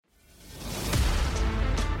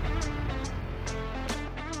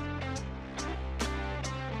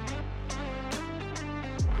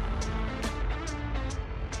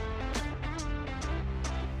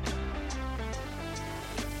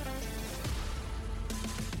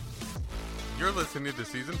You're listening to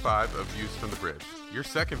Season 5 of Views from the Bridge, your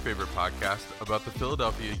second favorite podcast about the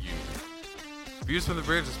Philadelphia Union. Views from the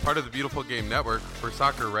Bridge is part of the Beautiful Game Network. For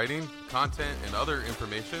soccer writing, content, and other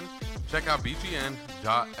information, check out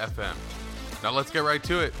bgn.fm. Now let's get right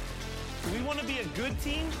to it. Do we want to be a good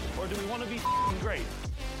team, or do we want to be great?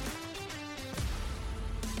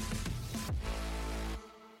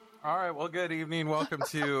 All right, well, good evening. Welcome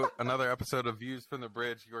to another episode of Views from the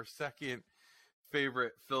Bridge, your second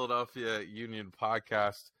favorite Philadelphia Union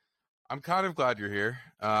podcast. I'm kind of glad you're here.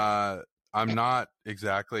 I'm not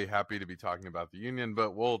exactly happy to be talking about the Union,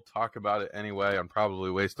 but we'll talk about it anyway and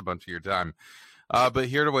probably waste a bunch of your time. But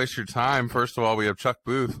here to waste your time, first of all, we have Chuck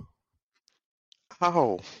Booth.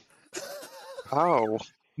 Ow.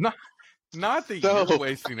 Not that you're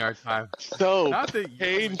wasting our time. So Not that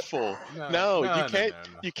painful.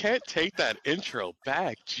 You can't take that intro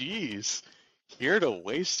back. Jeez. Here to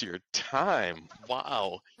waste your time.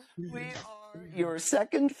 Wow. We are your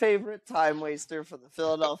second favorite time waster for the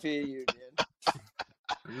Philadelphia Union.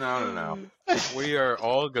 No. We are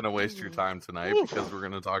all going to waste your time tonight because we're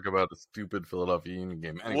going to talk about a stupid Philadelphia Union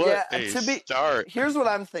game. Anyway. Start. Here's what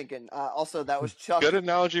I'm thinking. Also, that was Chuck. Good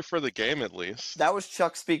analogy for the game, at least. That was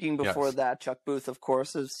Chuck speaking before Yes. that. Chuck Booth, of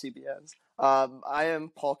course, of CBS. I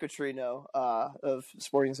am Paul Catrino of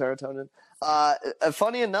Sporting Serotonin.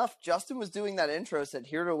 Funny enough, Justin was doing that intro, said,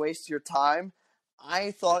 "Here to waste your time."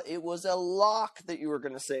 I thought it was a lock that you were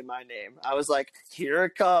going to say my name. I was like, here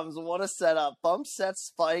it comes. What a setup. Bump, set,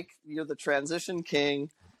 spike. You're the transition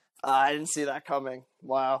king. I didn't see that coming.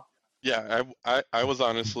 Wow. Yeah, I was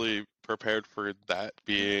honestly prepared for that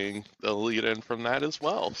being the lead-in from that as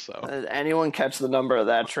well. So Anyone catch the number of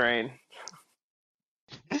that train?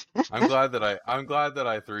 I'm glad that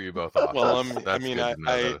I threw you both off. Well, That's I good to know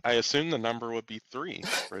that. I assume the number would be 3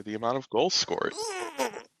 for the amount of goals scored.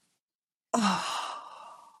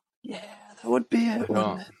 Yeah, that would be it,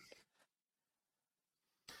 Well, wouldn't it?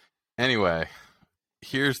 Anyway,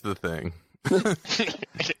 here's the thing.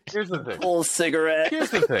 Here's the thing. Full cigarette.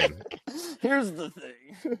 Here's the thing. Here's the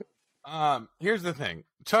thing. Here's the thing.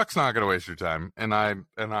 Chuck's not going to waste your time, and I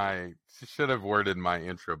should have worded my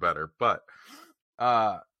intro better, but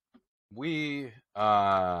we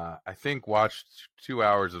I think watched 2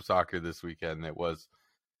 hours of soccer this weekend. It was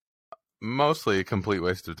mostly a complete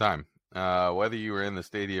waste of time. Whether you were in the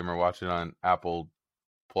stadium or watching on Apple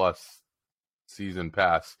Plus season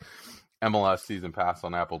pass, MLS season pass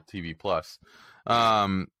on Apple TV Plus,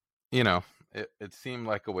 it seemed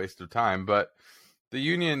like a waste of time. But the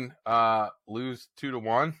Union lose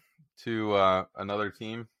 2-1 to another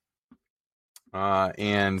team,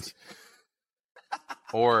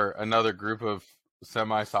 or another group of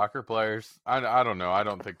semi-soccer players. I don't know. I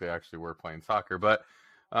don't think they actually were playing soccer, but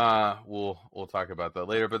we'll talk about that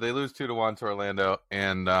later. But they lose 2-1 to Orlando,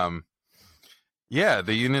 and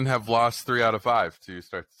the Union have lost 3 out of 5 to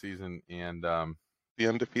start the season, and The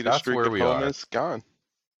undefeated that's streak where at we home are. is gone.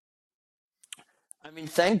 I mean,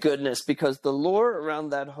 thank goodness, because the lure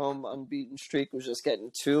around that home unbeaten streak was just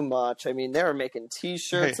getting too much. I mean, they were making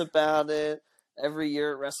T-shirts about it. Every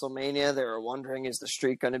year at WrestleMania, they were wondering, is the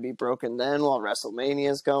streak going to be broken then while WrestleMania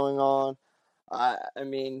is going on? I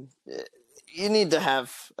mean, you need to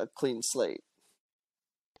have a clean slate.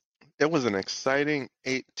 It was an exciting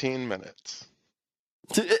 18 minutes.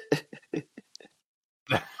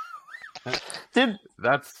 Did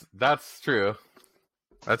That's true.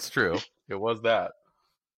 That's true. It was that.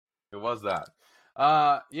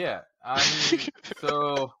 I mean,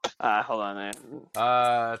 so hold on, man.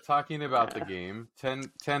 talking about the game,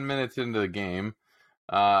 10 minutes into the game,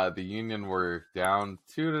 the Union were down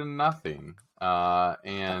 2-0. How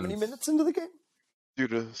And many minutes into the game? Due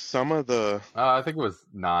to some of the... I think it was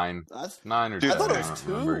 9 or Dude, 10. I thought it I was don't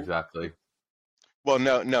remember 2. exactly. Well,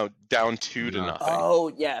 no, down 2 to No. nothing. Oh,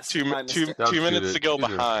 yes. Two my mistake. Down 2 minutes two to go to-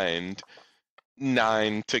 behind,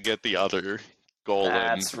 9 to get the other goal in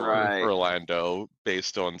That's for right. Orlando,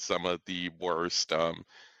 based on some of the worst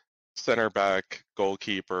center back,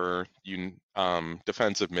 goalkeeper,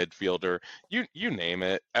 defensive midfielder, you name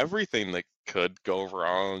it. Everything that could go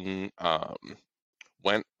wrong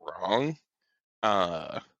went wrong.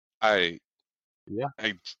 Yep.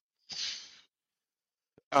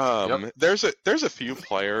 There's a few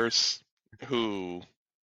players who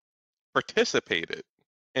participated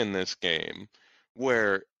in this game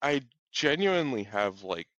where I genuinely have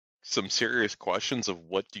like some serious questions of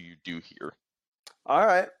what do you do here? All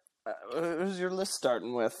right. Who's your list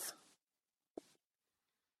starting with?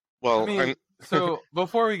 Well, I mean, so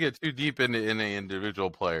before we get too deep into any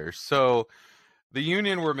individual players, so the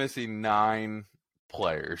Union were missing 9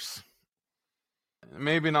 players.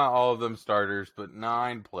 Maybe not all of them starters, but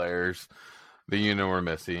 9 players. the Union were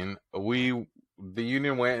missing. The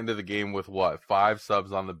Union went into the game with what, 5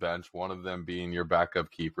 subs on the bench, one of them being your backup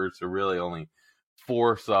keeper. So really only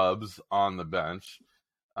 4 subs on the bench.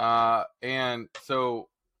 And so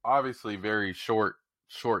obviously very short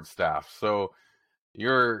staff. So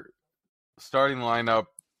your starting lineup,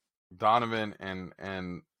 Donovan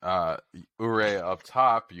and Ure up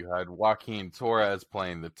top. You had Joaquin Torres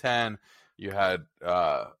playing the 10. You had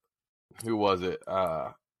who was it?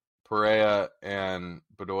 Perea and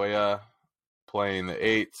Bedoya playing the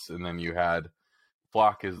 8s, and then you had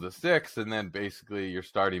Flock as the 6, and then basically your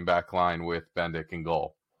starting back line with Bendik and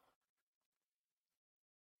goal.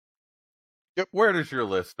 Yep. Where does your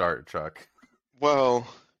list start, Chuck? Well,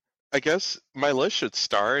 I guess my list should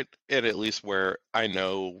start at least where I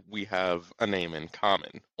know we have a name in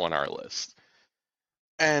common on our list.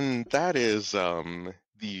 And that is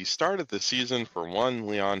the start of the season for one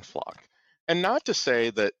Leon Flock. And not to say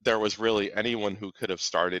that there was really anyone who could have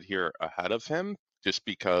started here ahead of him, just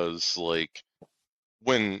because, like,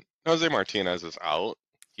 when Jose Martinez is out,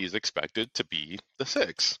 he's expected to be the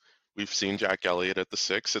 6. We've seen Jack Elliott at the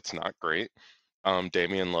 6. It's not great.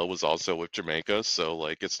 Damian Lowe was also with Jamaica, so,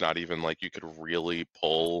 like, it's not even like you could really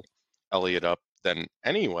pull Elliott up then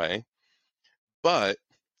anyway. But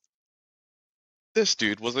this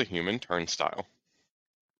dude was a human turnstile.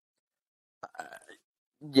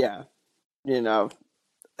 Yeah. You know,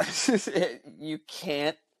 you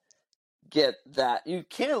can't get that. You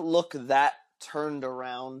can't look that turned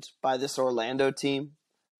around by this Orlando team.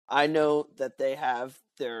 I know that they have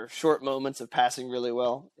their short moments of passing really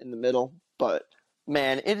well in the middle, but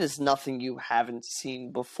man, it is nothing you haven't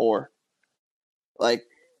seen before. Like,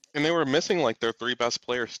 and they were missing like their 3 best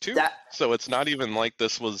players too. So it's not even like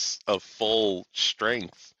this was a full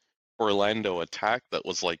strength Orlando attack that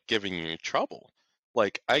was like giving you trouble.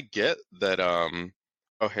 Like, I get that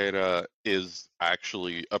Ojeda is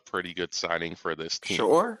actually a pretty good signing for this team.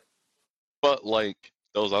 Sure. But like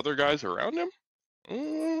those other guys around him,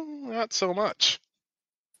 not so much.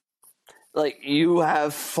 Like, you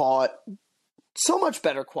have fought so much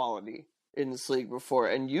better quality in this league before,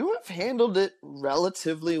 and you have handled it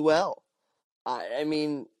relatively well. I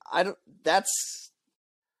mean, that's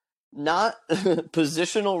not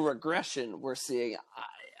positional regression we're seeing.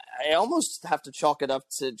 I almost have to chalk it up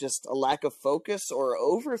to just a lack of focus or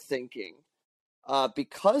overthinking,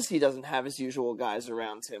 because he doesn't have his usual guys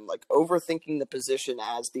around him, like overthinking the position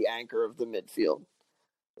as the anchor of the midfield.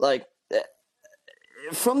 Like,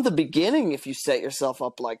 from the beginning, if you set yourself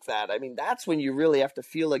up like that, I mean, that's when you really have to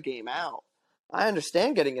feel a game out. I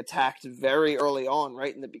understand getting attacked very early on,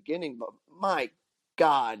 right in the beginning, but my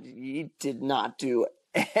God, he did not do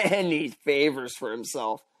any favors for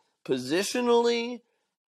himself. Positionally,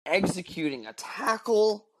 executing a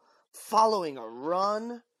tackle, following a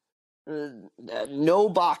run, no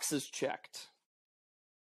boxes checked.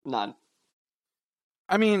 None.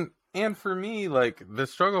 I mean, and for me, like, the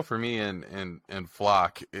struggle for me in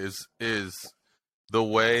Flock is the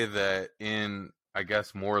way that in, I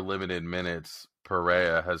guess, more limited minutes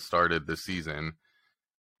Perea has started the season.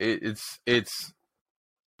 It's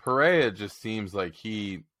Perea just seems like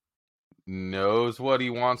he knows what he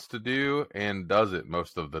wants to do and does it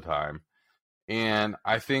most of the time. And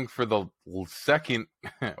I think for the second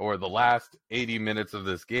or the last 80 minutes of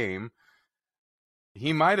this game,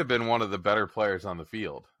 he might have been one of the better players on the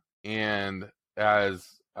field. And as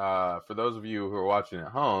for those of you who are watching at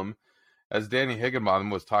home, as Danny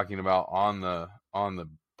Higginbottom was talking about on the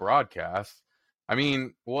broadcast, I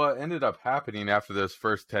mean, what ended up happening after those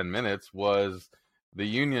first 10 minutes was the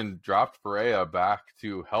Union dropped Perea back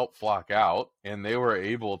to help Flock out, and they were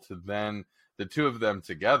able to then, the two of them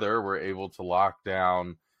together were able to lock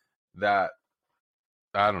down that,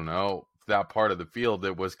 I don't know, that part of the field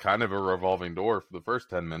that was kind of a revolving door for the first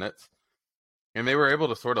 10 minutes. And they were able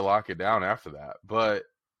to sort of lock it down after that. But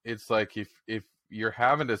it's like if you're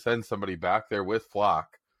having to send somebody back there with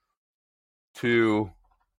Flock to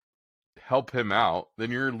help him out,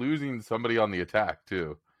 then you're losing somebody on the attack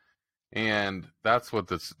too. And that's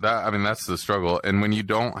that's the struggle. And when you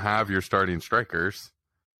don't have your starting strikers,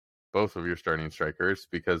 both of your starting strikers,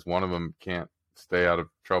 because one of them can't stay out of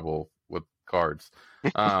trouble with cards,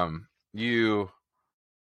 it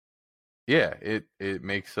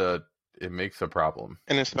makes a problem.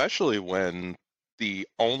 And especially when the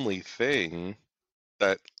only thing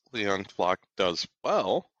that Leon Flock does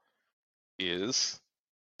well is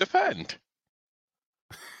defend.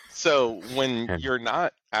 So when you're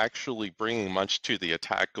not actually bringing much to the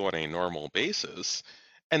attack on a normal basis,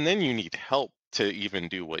 and then you need help to even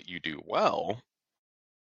do what you do well,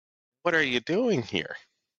 what are you doing here?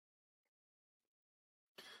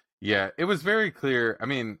 Yeah, it was very clear. I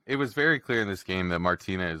mean, it was very clear in this game that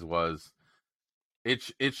Martinez was.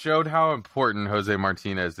 It showed how important Jose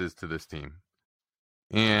Martinez is to this team,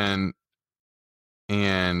 and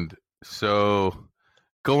so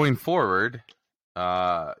going forward,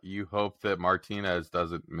 you hope that Martinez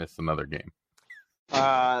doesn't miss another game.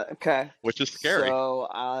 Okay. Which is scary. So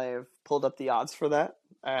I've pulled up the odds for that,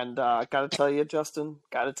 and gotta tell you, Justin,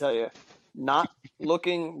 not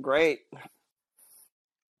looking great.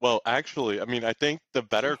 Well, actually, I mean, I think the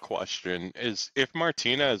better question is if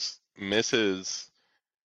Martinez misses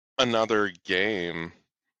another game,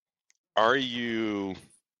 are you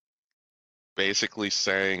basically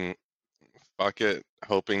saying fuck it,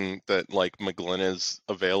 hoping that like McGlynn is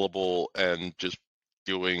available and just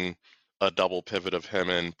doing a double pivot of him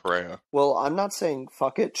and Perea? Well, I'm not saying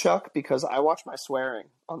fuck it, Chuck, because I watch my swearing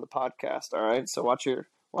on the podcast. All right, so watch your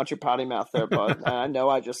potty mouth there, bud. I know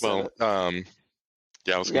I just said it.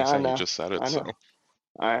 Yeah, I was gonna Yeah, I say know. you just said it. I So know.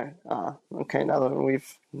 All right. Okay, now that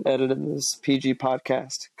we've edited this PG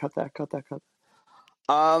podcast, cut that.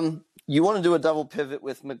 You want to do a double pivot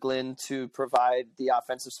with McGlynn to provide the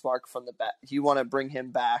offensive spark from the back. You want to bring him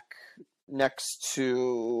back next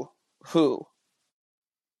to who?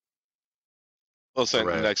 I'll say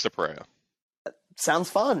Perea. next to Perea. Sounds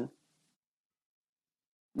fun.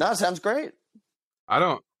 No, sounds great. I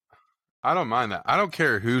don't mind that. I don't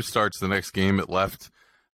care who starts the next game at left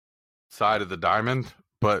side of the diamond,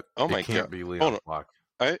 but Oh my it can't God. be Hold Leon on. Block.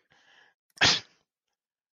 I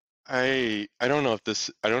don't know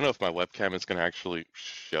if my webcam is gonna actually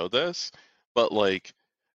show this, but like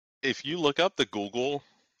if you look up the Google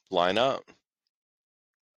lineup,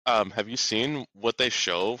 have you seen what they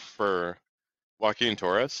show for Joaquin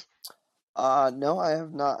Torres? No, I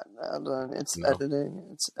have not. It's No. editing.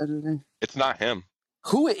 It's editing. It's not him.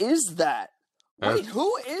 Who is that? Wait,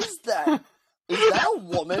 who is that? Is that a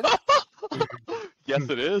woman? Yes,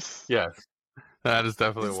 it is. Yes, that is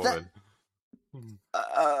definitely Is a that- woman.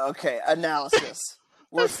 Okay, analysis.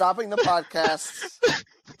 We're stopping the podcasts.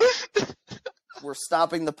 We're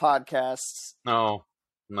stopping the podcasts. No,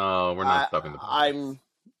 we're not stopping the podcast. I'm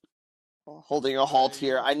holding a halt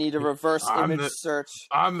here. I need a reverse I'm image the search.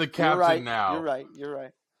 I'm the captain You're right. now. You're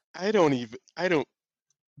right. I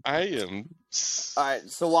am. All right.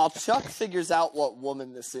 So while Chuck figures out what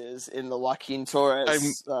woman this is in the Joaquin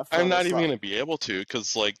Torres, I'm not even photo gonna be able to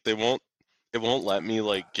because like it won't let me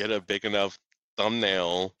like get a big enough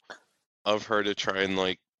thumbnail of her to try and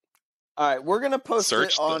like. All right, we're gonna post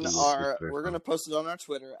Search it on this. our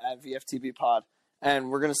Twitter at VFTB Pod, and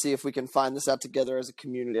we're gonna see if we can find this out together as a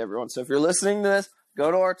community, everyone. So if you're listening to this, go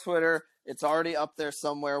to our Twitter. It's already up there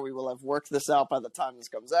somewhere. We will have worked this out by the time this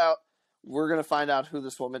comes out. We're gonna find out who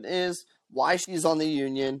this woman is, why she's on the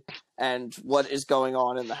Union, and what is going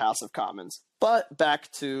on in the House of Commons. But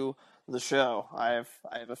back to the show. I have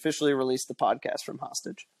officially released the podcast from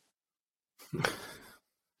hostage.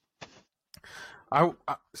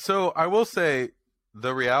 So I will say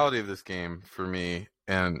the reality of this game for me,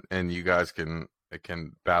 and you guys can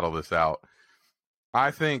battle this out.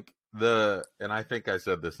 I think I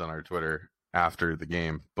said this on our Twitter after the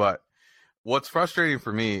game, but what's frustrating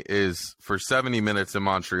for me is for 70 minutes in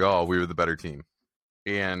Montreal, we were the better team,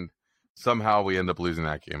 and somehow we end up losing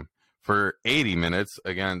that game. For 80 minutes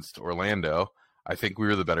against Orlando, I think we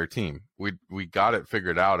were the better team. We got it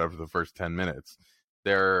figured out after the first 10 minutes.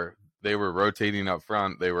 They were rotating up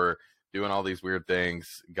front. They were doing all these weird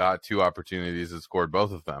things, got 2 opportunities and scored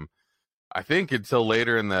both of them. I think until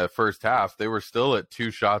later in the first half, they were still at 2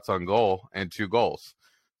 shots on goal and 2 goals.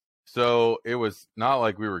 So it was not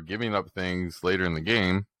like we were giving up things later in the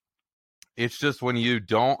game. It's just when you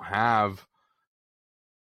don't have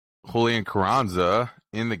Julian Carranza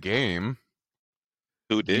in the game.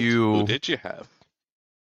 Who did you have?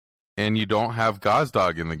 And you don't have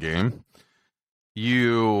Gazdag in the game.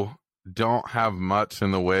 You don't have much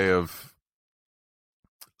in the way of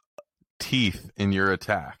teeth in your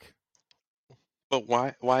attack. But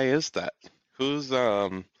why is that? Who's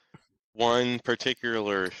one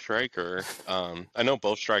particular striker? I know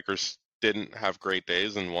both strikers didn't have great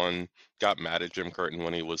days, and one got mad at Jim Curtin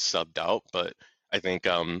when he was subbed out. But I think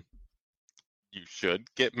you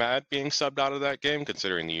should get mad being subbed out of that game,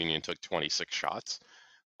 considering the Union took 26 shots.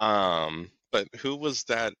 But who was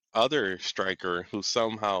that other striker who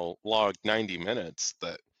somehow logged 90 minutes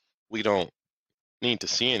that we don't need to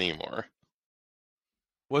see anymore?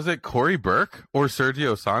 Was it Corey Burke or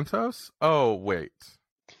Sergio Santos? Oh, wait.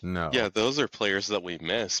 No. Yeah, those are players that we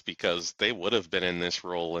miss because they would have been in this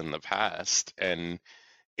role in the past. And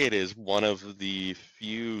it is one of the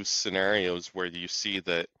few scenarios where you see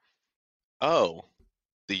that, oh,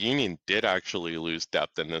 the Union did actually lose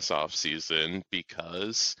depth in this offseason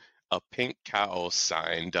because a pink cow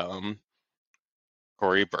signed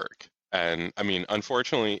Corey Burke. And I mean,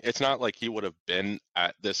 unfortunately, it's not like he would have been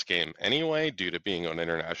at this game anyway due to being on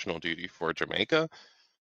international duty for Jamaica.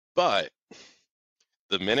 But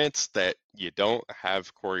the minutes that you don't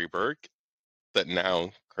have Corey Burke, that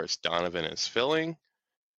now Chris Donovan is filling,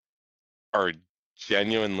 are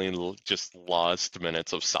genuinely just lost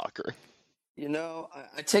minutes of soccer. You know,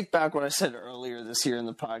 I take back what I said earlier this year in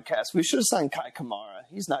the podcast. We should have signed Kai Kamara.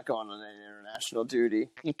 He's not going on any international duty.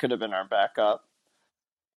 He could have been our backup.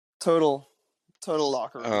 Total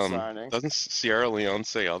locker room signing. Doesn't Sierra Leone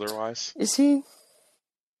say otherwise? Is he?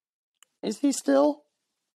 Is he still?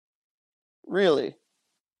 Really?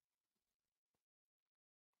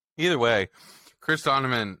 Either way, Chris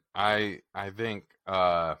Donovan, I think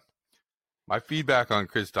my feedback on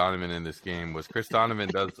Chris Donovan in this game was Chris Donovan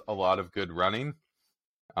does a lot of good running,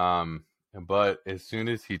 but as soon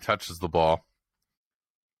as he touches the ball,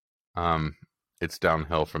 it's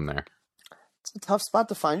downhill from there. It's a tough spot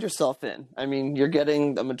to find yourself in. I mean, you're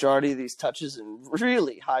getting the majority of these touches in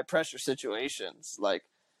really high pressure situations. Like,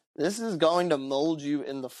 this is going to mold you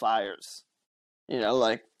in the fires. You know,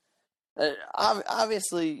 like,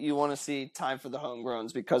 obviously you want to see time for the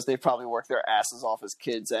homegrowns because they've probably worked their asses off as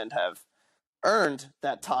kids and have earned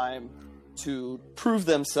that time to prove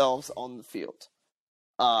themselves on the field.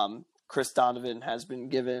 Chris Donovan has been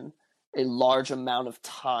given a large amount of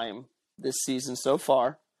time this season so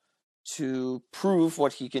far to prove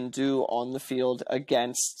what he can do on the field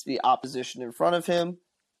against the opposition in front of him,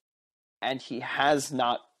 and he has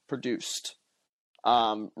not produced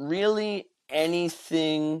really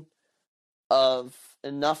anything of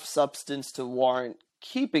enough substance to warrant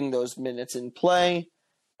keeping those minutes in play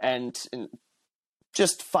and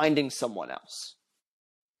just finding someone else.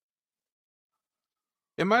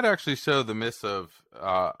 It might actually show the miss of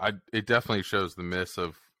it definitely shows the miss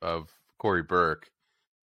of Corey Burke.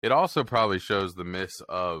 It also probably shows the miss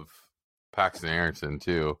of Paxton Aaronson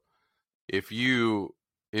too. If you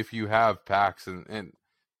have Pax and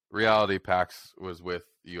reality, Pax was with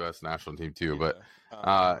the U.S. national team too, but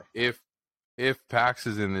if Pax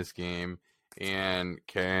is in this game and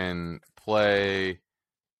can play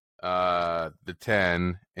the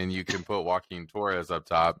 10 and you can put Joaquin Torres up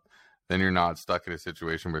top, then you're not stuck in a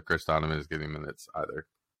situation where Chris Donovan is getting minutes either.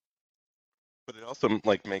 But it also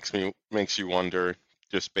like makes you wonder,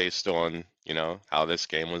 just based on, you know, how this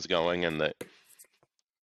game was going, and that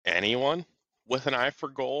anyone with an eye for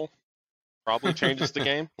goal probably changes the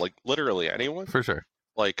game. Like literally anyone. For sure.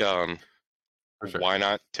 Like For sure. Why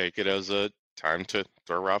not take it as a time to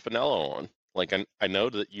throw Raffanello on? Like I know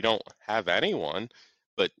that you don't have anyone,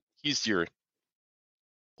 but he's your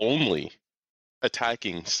only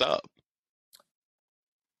attacking sub.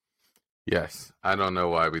 Yes. I don't know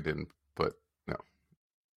why we didn't put no.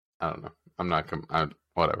 I don't know. I'm not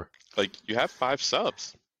whatever. Like, you have 5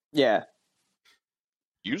 subs. Yeah.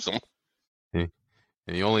 Use them.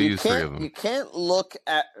 And you only use 3 of them. You can't look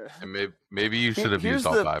at... And maybe you should have used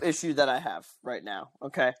all 5. Here's the issue that I have right now,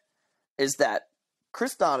 okay, is that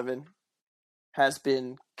Chris Donovan has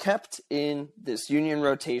been kept in this Union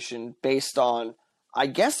rotation based on, I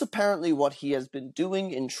guess, apparently what he has been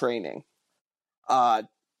doing in training.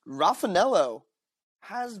 Raffanello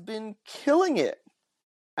has been killing it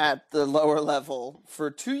at the lower level for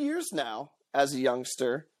 2 years now as a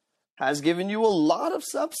youngster, has given you a lot of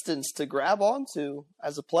substance to grab onto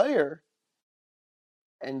as a player.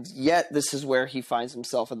 And yet this is where he finds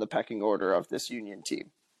himself in the pecking order of this Union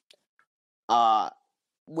team.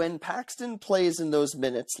 When Paxton plays in those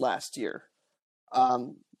minutes last year,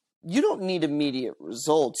 you don't need immediate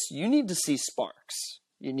results. You need to see sparks.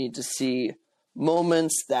 You need to see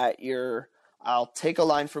moments that I'll take a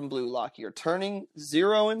line from Blue Lock. You're turning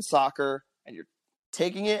 0 in soccer, and you're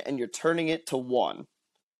taking it and you're turning it to 1.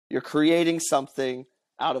 You're creating something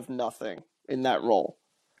out of nothing in that role.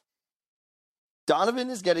 Donovan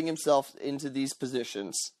is getting himself into these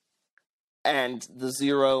positions, and the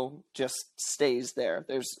 0 just stays there.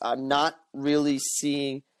 I'm not really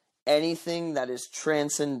seeing anything that is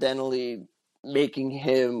transcendentally making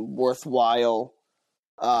him worthwhile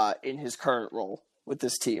in his current role with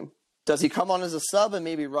this team. Does he come on as a sub and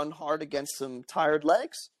maybe run hard against some tired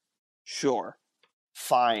legs? Sure.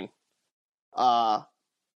 Fine.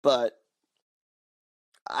 But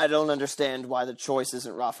I don't understand why the choice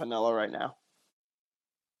isn't Raffanello right now.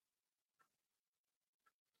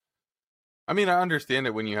 I mean, I understand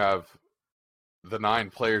it when you have the 9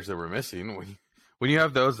 players that were missing. When you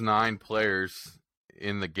have those 9 players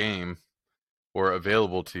in the game or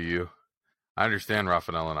available to you, I understand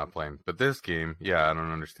Raffanella not playing, but this game, yeah, I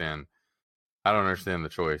don't understand. I don't understand the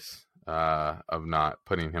choice of not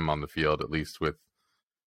putting him on the field, at least with,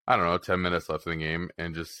 I don't know, 10 minutes left in the game,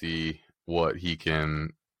 and just see what he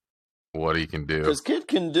can do. Because Kid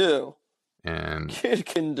can do. And Kid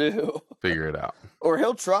can do. Figure it out. Or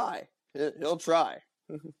he'll try. He'll try.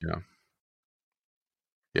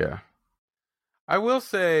 Yeah. I will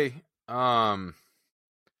say,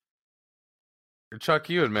 Chuck,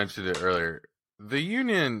 you had mentioned it earlier. The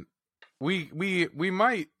Union, we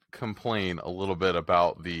might complain a little bit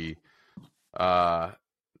about the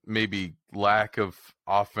maybe lack of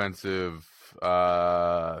offensive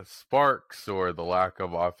sparks, or the lack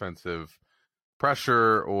of offensive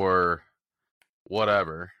pressure, or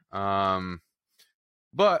whatever.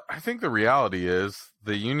 But I think the reality is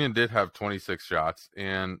the Union did have 26 shots,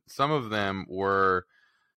 and some of them were,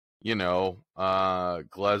 Glesnes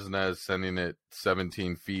sending it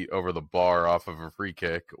 17 feet over the bar off of a free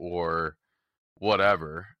kick or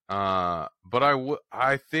whatever. But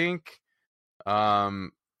I think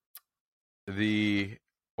the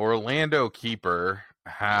Orlando keeper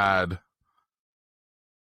had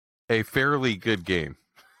a fairly good game,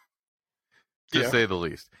 to say the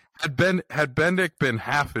least. Had Bendik been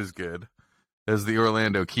half as good as the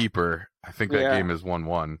Orlando keeper, I think that game is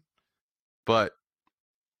 1-1. But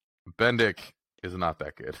Bendik is not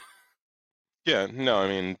that good. Yeah, no, I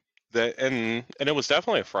mean that, and it was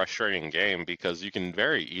definitely a frustrating game, because you can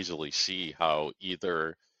very easily see how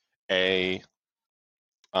either Bendik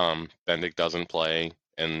doesn't play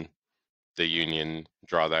and the Union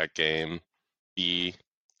draw that game, B,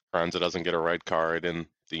 Kranza doesn't get a red card and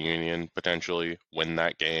the Union potentially win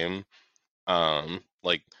that game.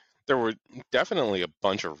 Like, there were definitely a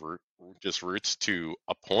bunch of just routes to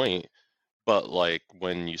a point, but like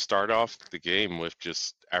when you start off the game with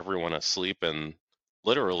just everyone asleep and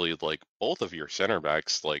literally like both of your center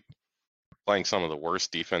backs like playing some of the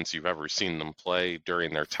worst defense you've ever seen them play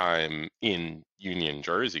during their time in Union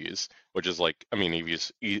jerseys, which is like, I mean,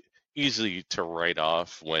 easy to write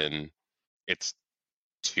off when it's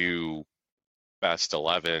two best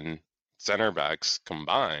 11 center backs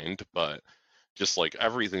combined, but just like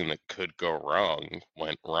everything that could go wrong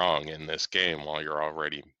went wrong in this game while you're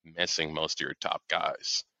already missing most of your top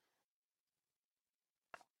guys.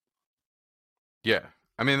 Yeah.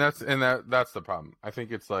 I mean, that's the problem. I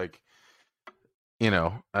think it's like,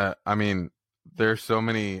 I mean, there's so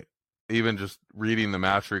many, even just reading the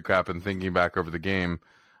match recap and thinking back over the game.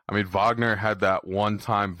 I mean, Wagner had that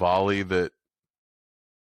one-time volley that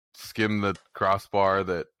skimmed the crossbar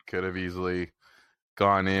that could have easily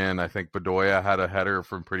gone in. I think Bedoya had a header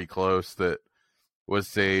from pretty close that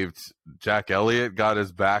was saved. Jack Elliott got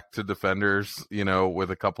his back to defenders,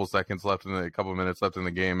 with a couple minutes left in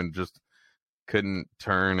the game, and just couldn't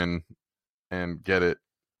turn and get it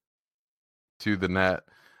to the net.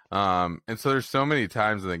 And so there's so many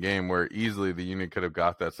times in the game where easily the Union could have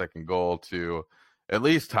got that second goal to at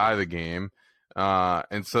least tie the game.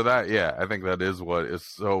 And so I think that is what is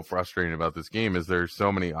so frustrating about this game, is there's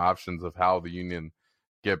so many options of how the Union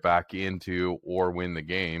get back into or win the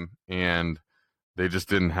game, and they just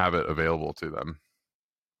didn't have it available to them.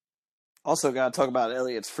 Also got to talk about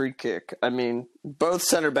Elliott's free kick. I mean, both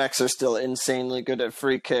center backs are still insanely good at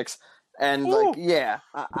free kicks. And,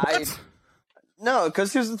 no,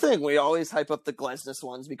 because here's the thing. We always hype up the Glesnes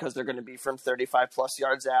ones because they're going to be from 35-plus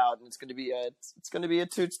yards out, and it's going to be a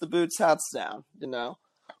toots the boots hats down,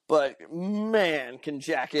 But, man, can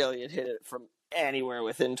Jack Elliott hit it from anywhere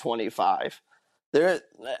within 25.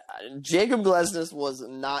 Jacob Glesnes was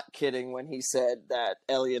not kidding when he said that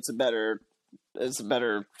Elliott's a better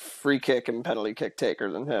free kick and penalty kick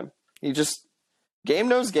taker than him. He just game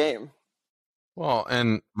knows game. Well,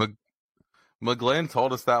 and McGlynn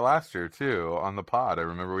told us that last year too on the pod. I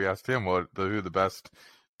remember we asked him who the best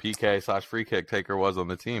PK/free kick taker was on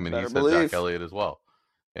the team, and he said Jack Elliott as well.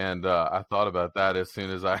 And I thought about that as soon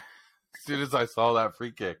as I saw that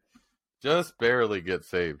free kick just barely get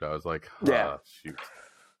saved. I was like, shoot.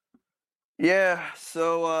 Yeah,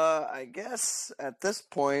 so I guess at this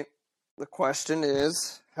point the question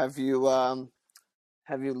is, have you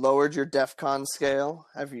lowered your DEFCON scale?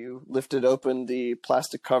 Have you lifted open the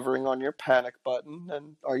plastic covering on your panic button,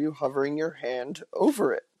 and are you hovering your hand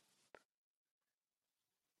over it?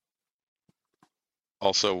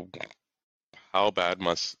 Also, how bad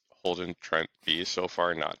must Holden Trent be so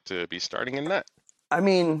far not to be starting in net? I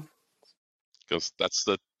mean, because that's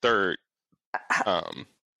the third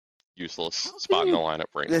useless spot in the lineup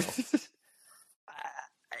right now.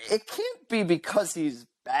 It can't be because he's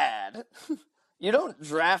bad. You don't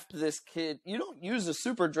draft this kid. You don't use a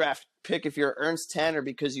super draft pick if you're Ernst Tanner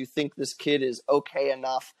because you think this kid is okay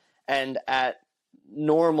enough and at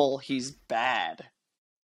normal he's bad.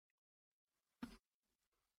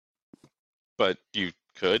 But you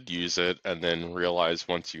could use it and then realize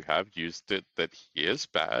once you have used it that he is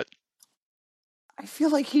bad. I feel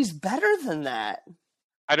like he's better than that.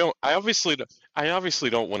 I obviously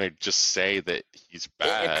don't want to just say that he's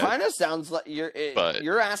bad. It kind of sounds like but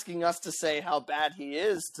you're asking us to say how bad he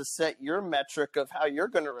is to set your metric of how you're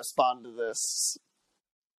going to respond to this.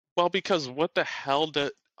 Well, because what the hell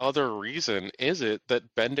other reason is it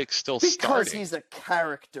that Bendik's still Because starting? he's a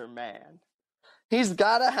character man. He's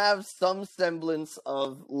got to have some semblance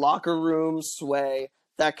of locker room sway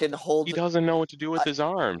that can hold. He doesn't know what to do with his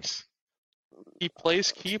arms. He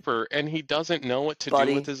plays keeper, and he doesn't know what to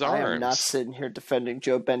do with his arms. I am not sitting here defending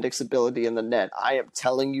Joe Bendik's ability in the net. I am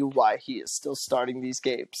telling you why he is still starting these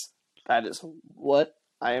games. That is what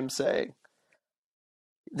I am saying.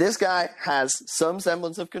 This guy has some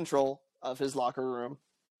semblance of control of his locker room.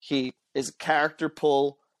 He is a character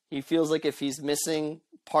pull. He feels like if he's missing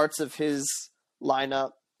parts of his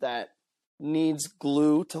lineup that needs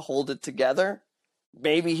glue to hold it together,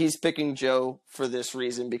 maybe he's picking Joe for this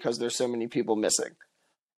reason because there's so many people missing.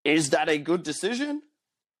 Is that a good decision?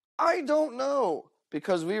 I don't know.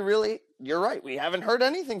 Because you're right, we haven't heard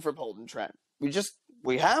anything from Holden Trent.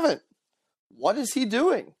 We haven't. What is he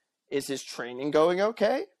doing? Is his training going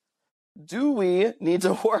okay? Do we need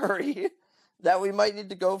to worry that we might need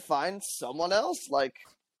to go find someone else, like,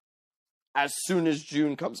 as soon as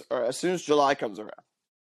July comes around?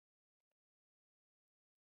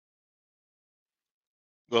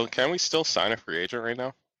 Well, can we still sign a free agent right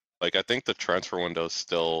now? Like, I think the transfer window is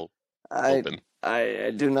still open.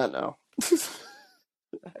 I do not know.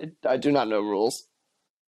 I do not know rules.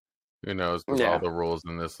 Who knows with all the rules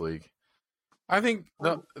in this league? I think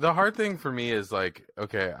the hard thing for me is like,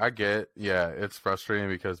 okay, I get, it's frustrating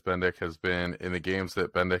because Bendik has been in the games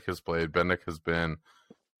that Bendik has played. Bendik has been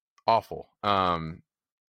awful. My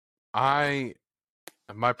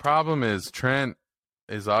problem is Trent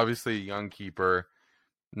is obviously a young keeper,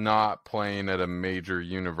 not playing at a major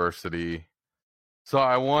university. So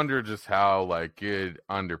I wonder just how like good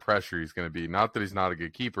under pressure he's going to be. Not that he's not a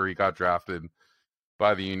good keeper. He got drafted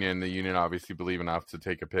by the Union. The Union obviously believe enough to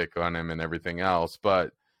take a pick on him and everything else.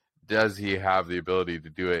 But does he have the ability to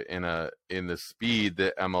do it in the speed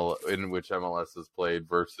that in which MLS has played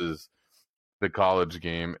versus the college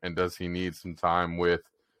game? And does he need some time with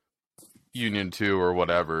Union 2 or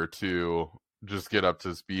whatever to just get up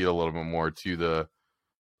to speed a little bit more to the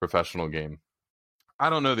professional game? I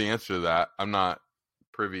don't know the answer to that. I'm not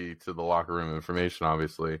privy to the locker room information,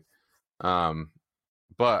 obviously.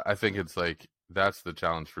 But I think it's like, that's the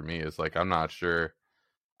challenge for me is like, I'm not sure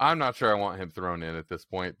I want him thrown in at this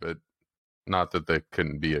point, but not that they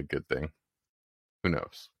couldn't be a good thing. Who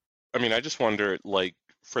knows? I mean, I just wonder, like,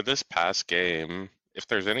 for this past game, if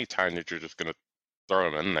there's any time that you're just going to throw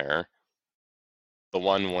him in there, the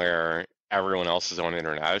one where everyone else is on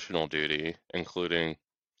international duty, including,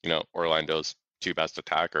 Orlando's two best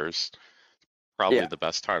attackers, probably the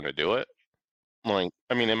best time to do it. Like,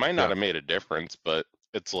 I mean, it might not have made a difference, but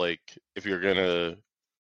it's like, if you're going to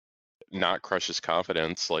not crush his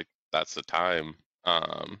confidence, like, that's the time.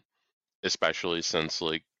 Especially since,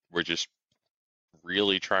 like, we're just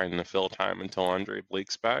really trying to fill time until Andre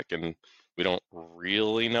Blake's back, and we don't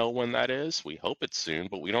really know when that is. We hope it's soon,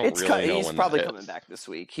 but we don't really know when that is. He's probably coming back this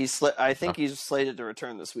week. I think he's slated to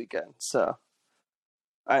return this weekend, so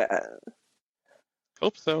I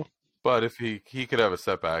hope so. But if he could have a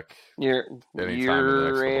setback you're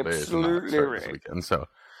absolutely right. This weekend, so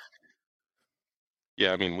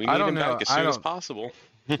yeah, I mean, we need him back as soon as possible.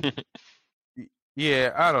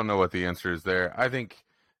 Yeah, I don't know what the answer is there. I think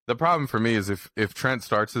the problem for me is if Trent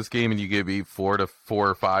starts this game and you get beat 4-4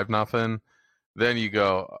 or 5-0, then you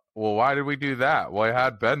go, well, why did we do that? Well, I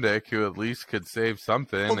had Bendik, who at least could save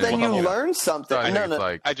something. Well, then you learn something. So I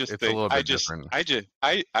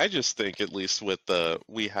just think at least with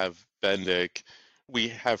we have Bendik, we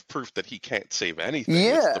have proof that he can't save anything.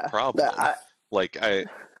 Yeah, that's the problem.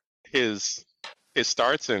 His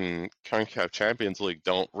starts in CONCACAF Champions League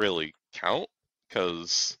don't really count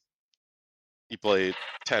because he played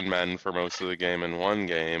 10 men for most of the game in one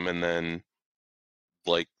game, and then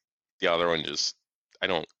like the other one just, I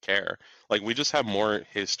don't care. Like, we just have more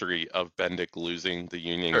history of Bendik losing the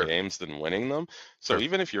Union games than winning them. So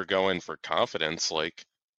even if you're going for confidence, like,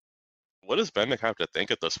 what does Bendik have to think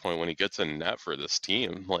at this point when he gets in net for this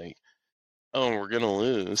team? Like, oh, we're gonna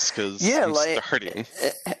lose because he's starting.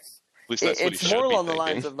 At least that's what he should be more along the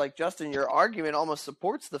thinking. lines of, like, Justin, your argument almost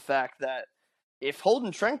supports the fact that if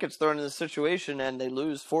Holden Trent gets thrown in this situation and they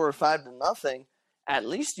lose 4 or 5-0, at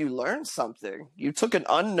least you learned something. You took an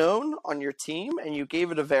unknown on your team and you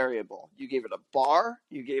gave it a variable. You gave it a bar.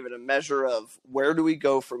 You gave it a measure of where do we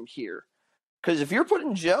go from here? Because if you're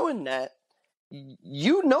putting Joe in net,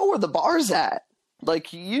 you know where the bar's at.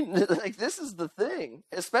 Like this is the thing,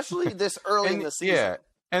 especially this early in the season. Yeah,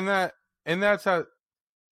 and that's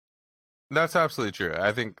absolutely true.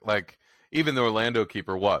 I think like even the Orlando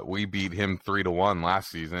keeper, we beat him 3-1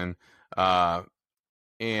 last season,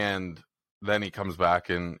 and then he comes back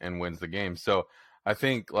and wins the game. So I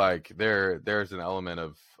think like there's an element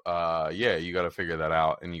of you got to figure that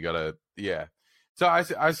out, and you got to So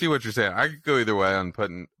I see what you're saying. I could go either way on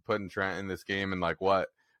putting Trent in this game and like what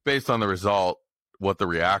based on the result, what the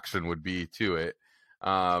reaction would be to it.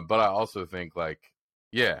 But I also think like,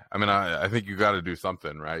 I mean, I think you got to do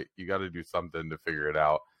something, right? You got to do something to figure it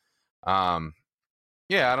out. I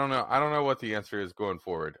don't know. I don't know what the answer is going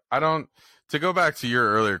forward. To go back to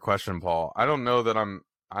your earlier question, Paul, I don't know that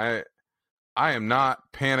I am not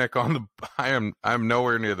panic on the, I'm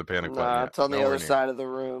nowhere near the panic button yet. It's on the other side of the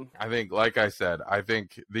room. I think, like I said, I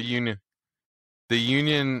think the Union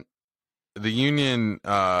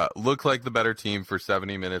looked like the better team for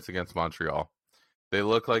 70 minutes against Montreal. They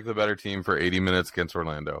look like the better team for 80 minutes against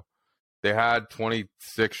Orlando. They had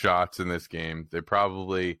 26 shots in this game. They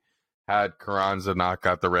probably had Carranza not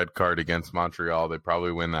got the red card against Montreal. They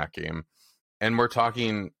probably win that game. And we're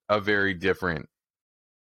talking this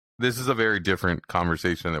is a very different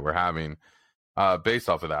conversation that we're having based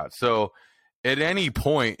off of that. So at any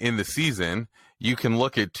point in the season, you can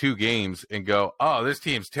look at 2 games and go, oh, this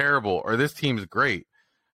team's terrible or this team's great.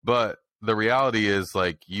 But the reality is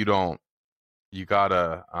like, you can't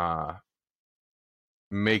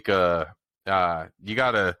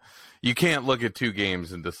look at 2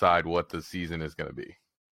 games and decide what the season is going to be.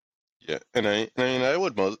 Yeah. And I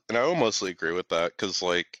would mostly agree with that. 'Cause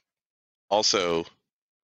like also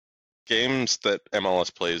games that MLS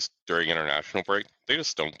plays during international break, they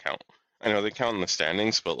just don't count. I know they count in the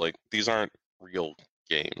standings, but like these aren't real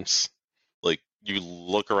games. Like you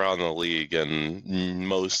look around the league and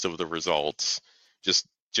most of the results just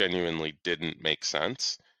genuinely didn't make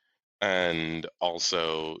sense. And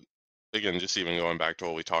also, again, just even going back to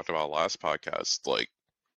what we talked about last podcast, like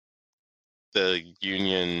the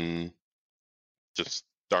Union just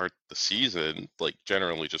start the season, like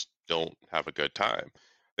generally just don't have a good time.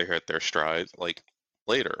 They hit their stride like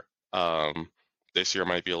later. This year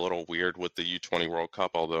might be a little weird with the U20 World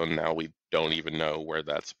Cup, although now we don't even know where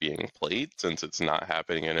that's being played since it's not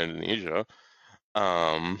happening in Indonesia.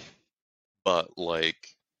 But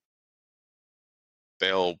like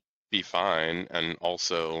they'll be fine, and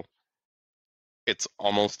also it's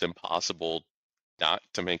almost impossible not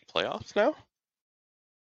to make playoffs now.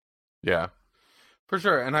 Yeah, for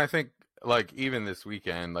sure. And I think like even this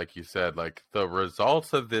weekend, like you said, like the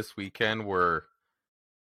results of this weekend were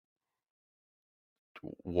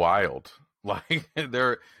wild. Like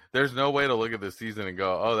there's no way to look at the season and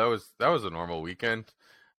go, oh, that was a normal weekend.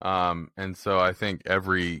 And so I think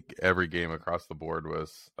every game across the board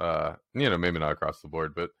was maybe not across the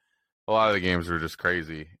board, but a lot of the games were just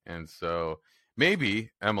crazy. And so maybe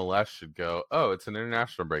MLS should go, oh, it's an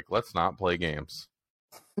international break, let's not play games.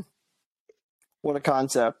 What a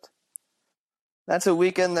concept. That's a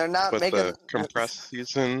weekend they're not making. The compressed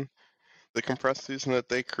season that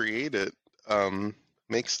they created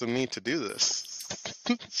makes them need to do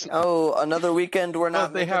this. Oh, another weekend we're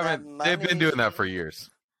not. They haven't. They've been doing that for years.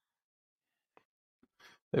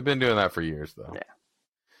 They've been doing that for years, though. Yeah.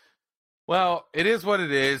 Well, it is what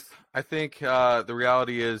it is. I think the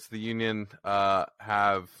reality is the Union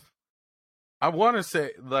have. I want to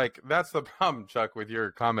say, like, that's the problem, Chuck, with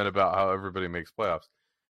your comment about how everybody makes playoffs.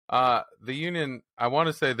 The Union, I want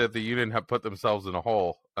to say that the Union have put themselves in a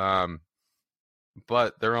hole,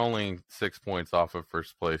 but they're only 6 points off of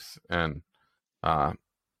first place, and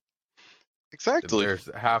exactly, there's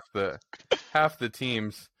half the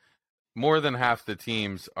teams, more than half the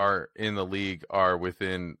teams are in the league are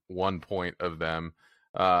within 1 point of them.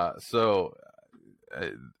 So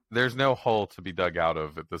there's no hole to be dug out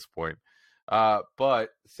of at this point. But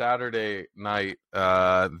Saturday night,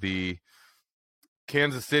 the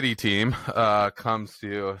Kansas City team comes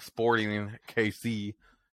to Sporting KC,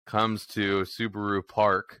 comes to Subaru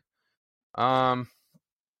Park. I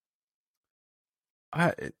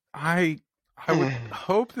would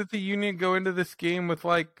hope that the Union go into this game with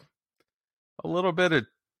like a little bit of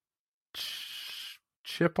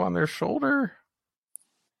chip on their shoulder.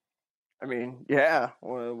 I mean, yeah.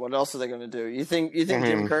 What else are they going to do? You think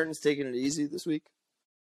Jim Curtin's taking it easy this week?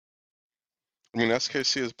 I mean,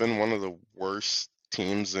 SKC has been one of the worst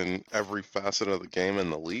teams in every facet of the game in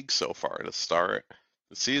the league so far to start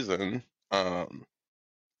the season.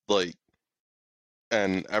 Like,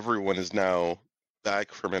 and everyone is now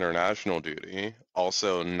back from international duty.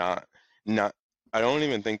 Also, not. I don't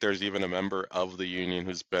even think there's even a member of the union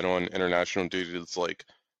who's been on international duty that's like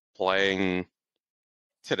playing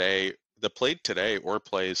today, that played today or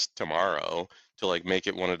plays tomorrow, to like make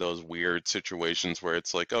it one of those weird situations where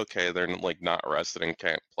it's like, okay, they're like not rested and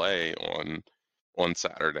can't play on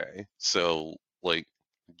Saturday. So like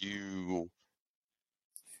you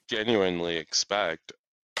genuinely expect,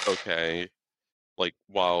 okay, like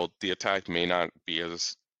while the attack may not be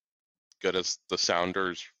as good as the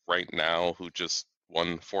Sounders right now, who just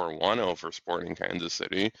won 4-1 over Sporting Kansas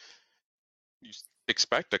City, you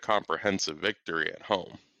expect a comprehensive victory at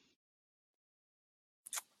home.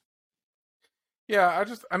 Yeah,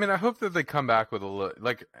 I mean, I hope that they come back with a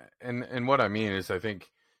like, and what I mean is, I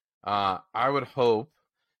think, I would hope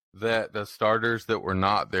that the starters that were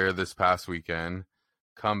not there this past weekend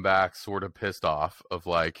come back sort of pissed off of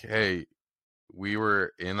like, hey, we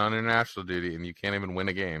were in on international duty and you can't even win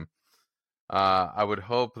a game. I would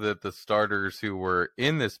hope that the starters who were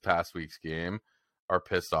in this past week's game are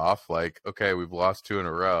pissed off, like, okay, we've lost 2 in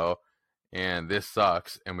a row and this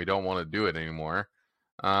sucks and we don't want to do it anymore.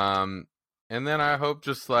 And then I hope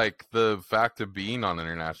just like the fact of being on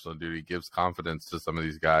international duty gives confidence to some of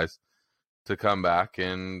these guys to come back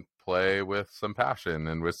and play with some passion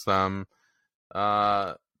and with some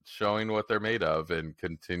showing what they're made of and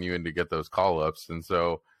continuing to get those call-ups. And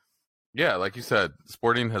so, yeah, like you said,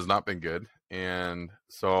 Sporting has not been good. And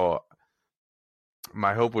so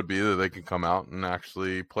my hope would be that they can come out and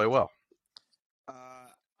actually play well.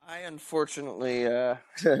 I unfortunately,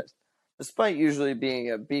 despite usually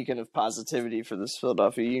being a beacon of positivity for this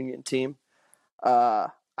Philadelphia Union team, I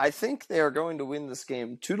think they are going to win this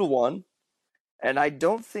game 2-1, and I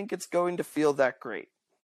don't think it's going to feel that great.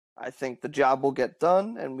 I think the job will get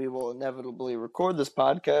done, and we will inevitably record this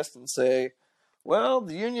podcast and say, well,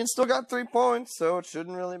 the Union still got 3 points, so it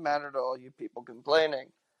shouldn't really matter to all you people complaining.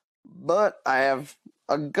 But I have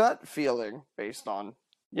a gut feeling, based on,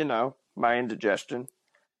 my indigestion,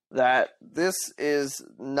 that this is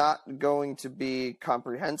not going to be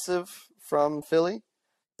comprehensive from Philly.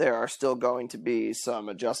 There are still going to be some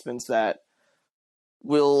adjustments that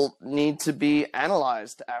will need to be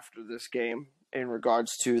analyzed after this game in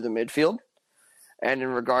regards to the midfield and in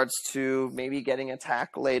regards to maybe getting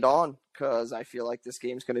attack late on, because I feel like this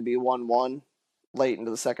game's going to be 1-1 late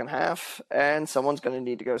into the second half, and someone's going to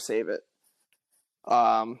need to go save it.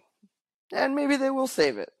 And maybe they will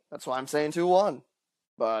save it. That's why I'm saying 2-1.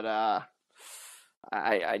 But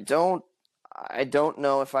I don't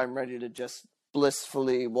know if I'm ready to just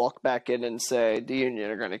blissfully walk back in and say the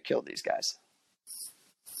Union are going to kill these guys.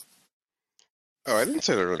 Oh, I didn't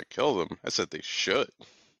say they're going to kill them. I said they should.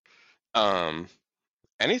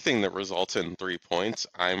 Anything that results in 3 points,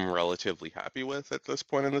 I'm relatively happy with at this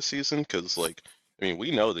point in the season, because, like, I mean,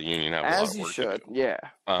 we know the Union have a lot of work to do. Yeah.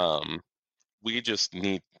 We just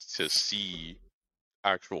need to see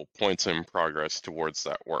actual points in progress towards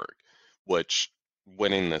that work, which,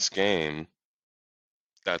 winning this game,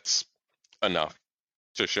 that's enough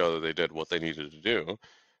to show that they did what they needed to do,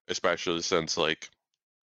 especially since, like,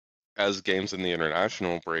 as games in the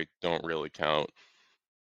international break don't really count,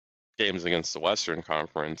 games against the Western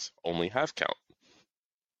Conference only half count.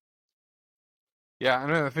 Yeah, I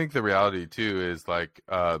mean, I think the reality too is like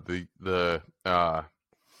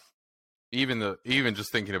even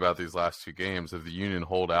just thinking about these last 2 games, if the Union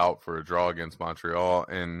hold out for a draw against Montreal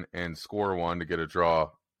and score 1 to get a draw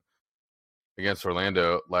against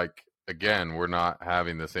Orlando, like, again, we're not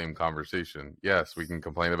having the same conversation. Yes, we can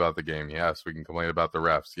complain about the game. Yes, we can complain about the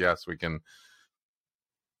refs. Yes, we can,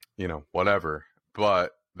 whatever.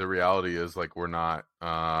 But the reality is, like, we're not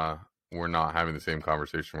having the same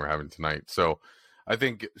conversation we're having tonight. So I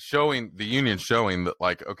think showing that,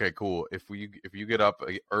 like, okay, cool. If you get up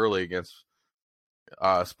early against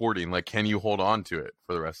Sporting, like, can you hold on to it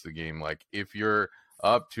for the rest of the game? Like, if you're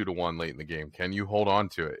up 2-1 late in the game, can you hold on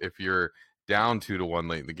to it? If you're down 2-1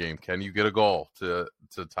 late in the game, can you get a goal to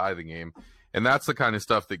tie the game? And that's the kind of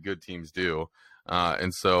stuff that good teams do.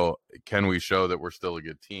 And so can we show that we're still a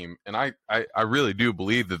good team? And I really do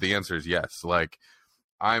believe that the answer is yes. Like,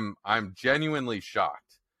 I'm genuinely shocked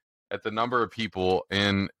at the number of people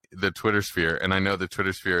in the Twitter sphere. And I know the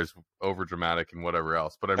Twitter sphere is over dramatic and whatever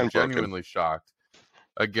else, but I'm genuinely shocked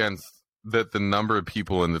against that the number of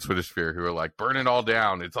people in the Twitter sphere who are like, burn it all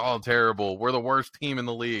down. It's all terrible. We're the worst team in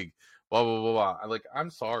the league. Blah, blah, blah, blah. Like, I'm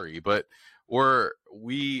sorry, but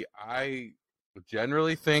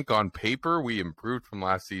generally think on paper we improved from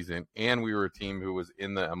last season, and we were a team who was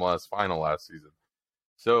in the MLS final last season.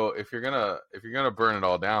 So if you're gonna burn it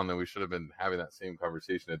all down, then we should have been having that same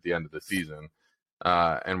conversation at the end of the season,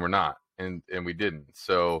 and we're not, and we didn't.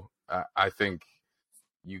 So I think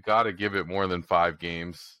you got to give it more than 5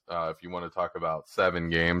 games if you want to talk about 7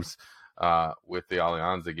 games with the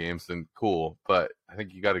Alianza games. Then cool, but I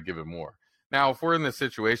think you got to give it more. Now, if we're in this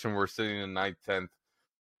situation, we're sitting in 9th, 10th,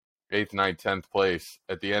 8th, 9th, 10th place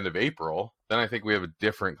at the end of April, then I think we have a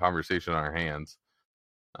different conversation on our hands.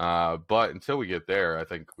 But until we get there, I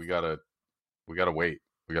think we gotta wait.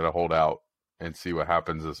 We gotta hold out and see what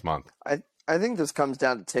happens this month. I think this comes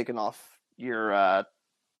down to taking off your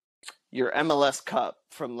MLS Cup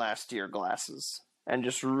from last year glasses and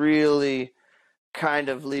just really kind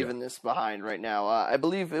of leaving this behind right now. I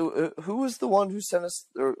believe who was the one who sent us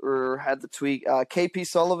or had the tweet? KP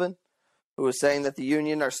Sullivan, who was saying that the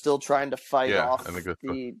Union are still trying to fight off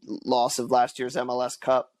the loss of last year's MLS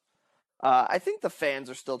Cup. I think the fans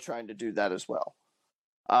are still trying to do that as well.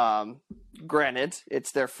 Granted,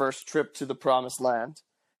 it's their first trip to the Promised Land,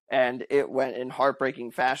 and it went in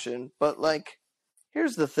heartbreaking fashion. But,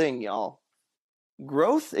 here's the thing, y'all.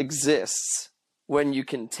 Growth exists when you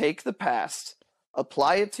can take the past,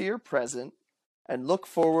 apply it to your present, and look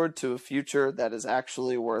forward to a future that is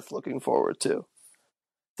actually worth looking forward to.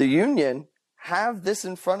 The Union have this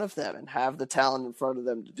in front of them and have the talent in front of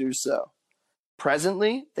them to do so.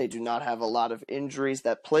 Presently, they do not have a lot of injuries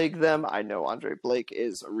that plague them. I know Andre Blake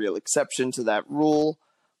is a real exception to that rule,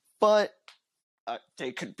 but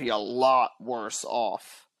they could be a lot worse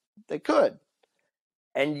off. They could.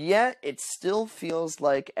 And yet, it still feels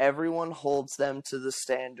like everyone holds them to the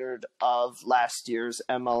standard of last year's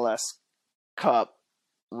MLS Cup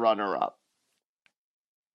runner-up.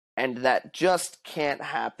 And that just can't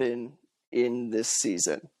happen in this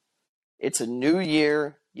season. It's a new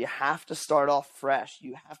year. You have to start off fresh.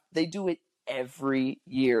 They do it every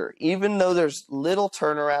year. Even though there's little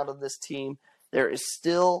turnaround on this team, there is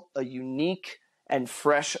still a unique and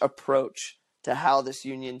fresh approach to how this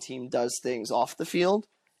Union team does things off the field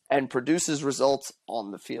and produces results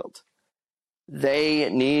on the field. They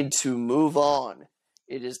need to move on.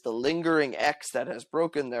 It is the lingering X that has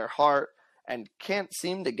broken their heart and can't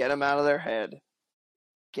seem to get them out of their head.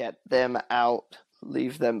 Get them out.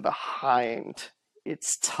 Leave them behind.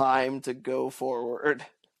 It's time to go forward.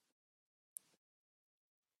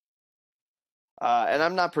 And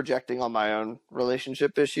I'm not projecting on my own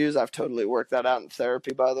relationship issues. I've totally worked that out in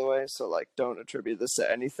therapy, by the way. So, don't attribute this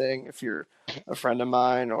to anything. If you're a friend of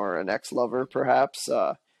mine or an ex-lover, perhaps,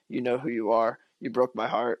 you know who you are. You broke my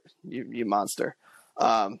heart, you monster.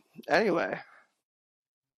 Anyway.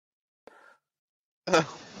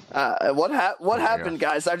 What happened,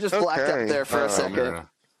 guys? I just blacked out there for a second. Yeah.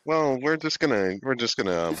 Well, we're just gonna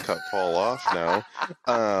cut Paul off now.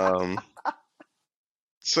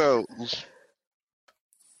 So,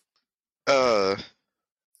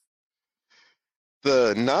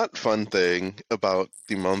 the not fun thing about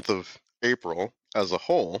the month of April as a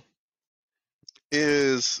whole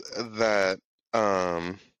is that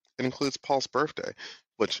it includes Paul's birthday,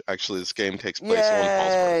 which actually this game takes place on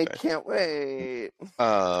Paul's birthday. Can't wait.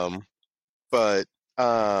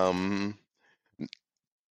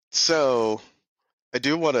 So I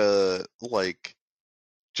do want to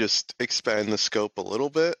just expand the scope a little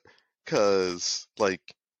bit, because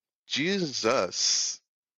Jesus,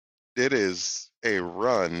 it is a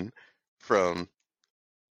run from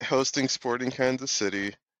hosting Sporting Kansas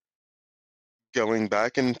City, going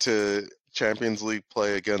back into Champions League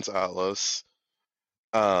play against Atlas,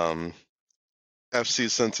 FC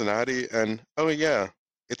Cincinnati, and oh yeah,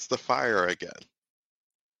 it's the Fire again.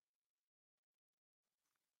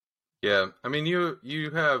 Yeah, I mean you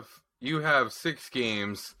have 6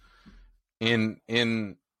 games in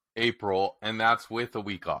April, and that's with a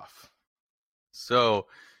week off. So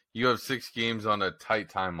you have 6 games on a tight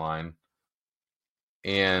timeline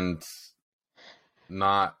and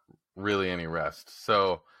not really any rest.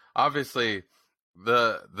 So obviously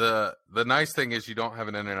the nice thing is you don't have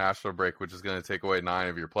an international break, which is going to take away 9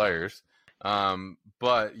 of your players.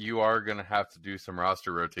 But you are going to have to do some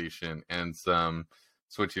roster rotation and some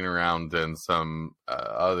switching around and some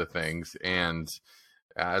other things. And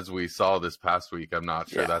as we saw this past week, I'm not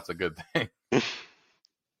sure that's a good thing.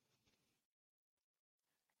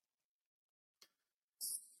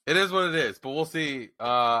 It is what it is, but we'll see.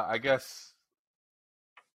 I guess,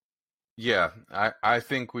 I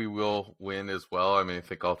think we will win as well. I mean, I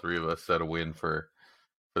think all 3 of us set a win for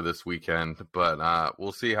this weekend, but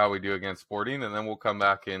we'll see how we do against Sporting, and then we'll come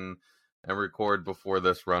back in and record before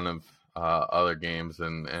this run other games,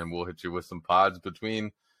 and we'll hit you with some pods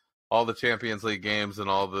between all the Champions League games and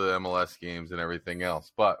all the MLS games and everything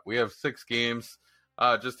else. But we have 6 games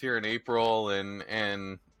just here in April,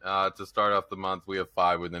 and to start off the month, we have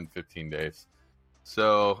 5 within 15 days.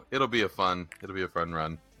 So it'll be a fun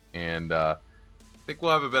run, and I think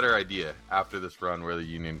we'll have a better idea after this run where the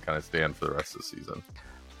Union kind of stand for the rest of the season.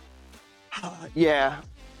 Yeah.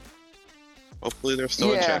 Hopefully they're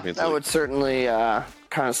still in Champions League. That would certainly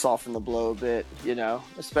kind of soften the blow a bit,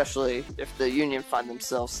 especially if the Union find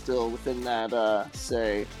themselves still within that,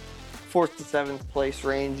 say, 4th to 7th place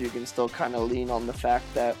range. You can still kind of lean on the fact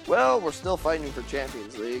that, well, we're still fighting for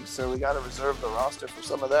Champions League, so we got to reserve the roster for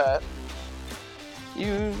some of that.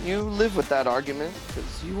 You live with that argument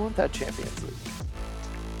because you want that Champions League.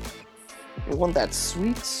 You want that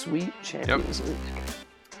sweet, sweet Champions League.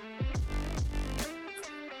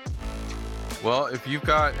 Well, if you've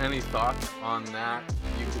got any thoughts on that,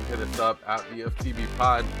 you can hit us up at the FTB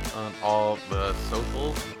Pod on all the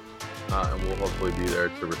socials, and we'll hopefully be there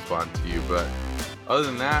to respond to you. But other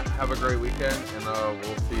than that, have a great weekend, and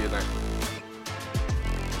we'll see you next week.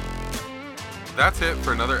 That's it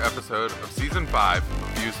for another episode of Season 5 of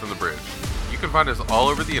Views from the Bridge. You can find us all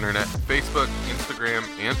over the internet, Facebook, Instagram,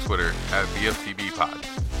 and Twitter at VFTB Pod.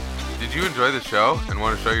 Did you enjoy the show and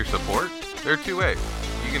want to show your support? There are 2 ways.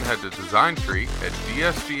 You can head to DesignTree at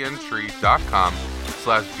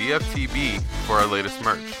dsgntree.com/VFTB for our latest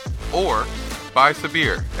merch. Or buy us a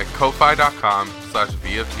beer at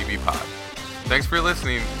ko-fi.com/VFTBpod. Thanks for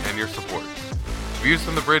listening and your support. Views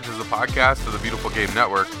from the Bridge is a podcast of the Beautiful Game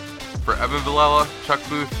Network. For Evan Villela, Chuck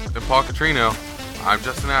Booth, and Paul Catrino, I'm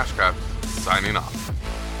Justin Ashcraft, signing off.